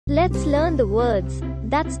Let's learn the words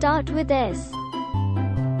that start with S.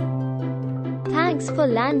 Thanks for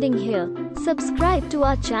landing here. Subscribe to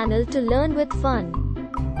our channel to learn with fun.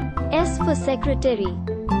 S for secretary.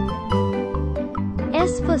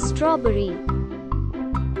 S for strawberry.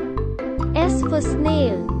 S for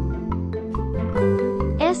snail.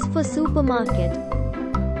 S for supermarket.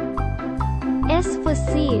 S for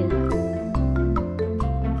seal.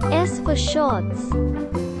 S for shorts.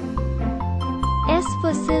 S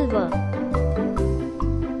for silver.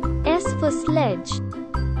 S for sledge.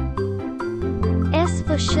 S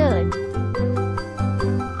for shirt.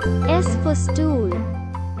 S for stool.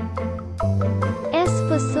 S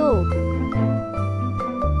for soap.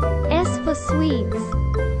 S for sweets.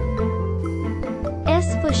 S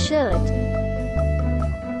for shirt.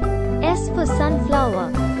 S for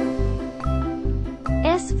sunflower.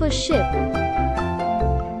 S for ship.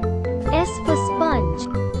 S for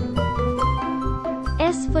sponge.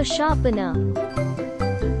 S for sharpener.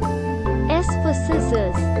 S for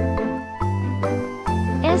scissors.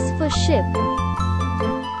 S for ship.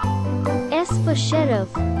 S for sheriff.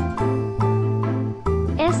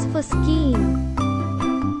 S for scheme.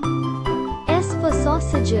 S for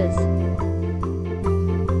sausages.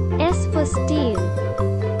 S for steel.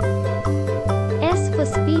 S for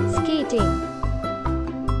speed skating.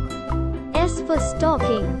 S for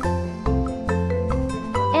stocking.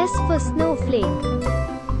 S for snowflake.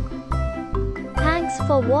 Thanks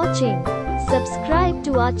for watching. Subscribe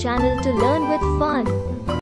to our channel to learn with fun.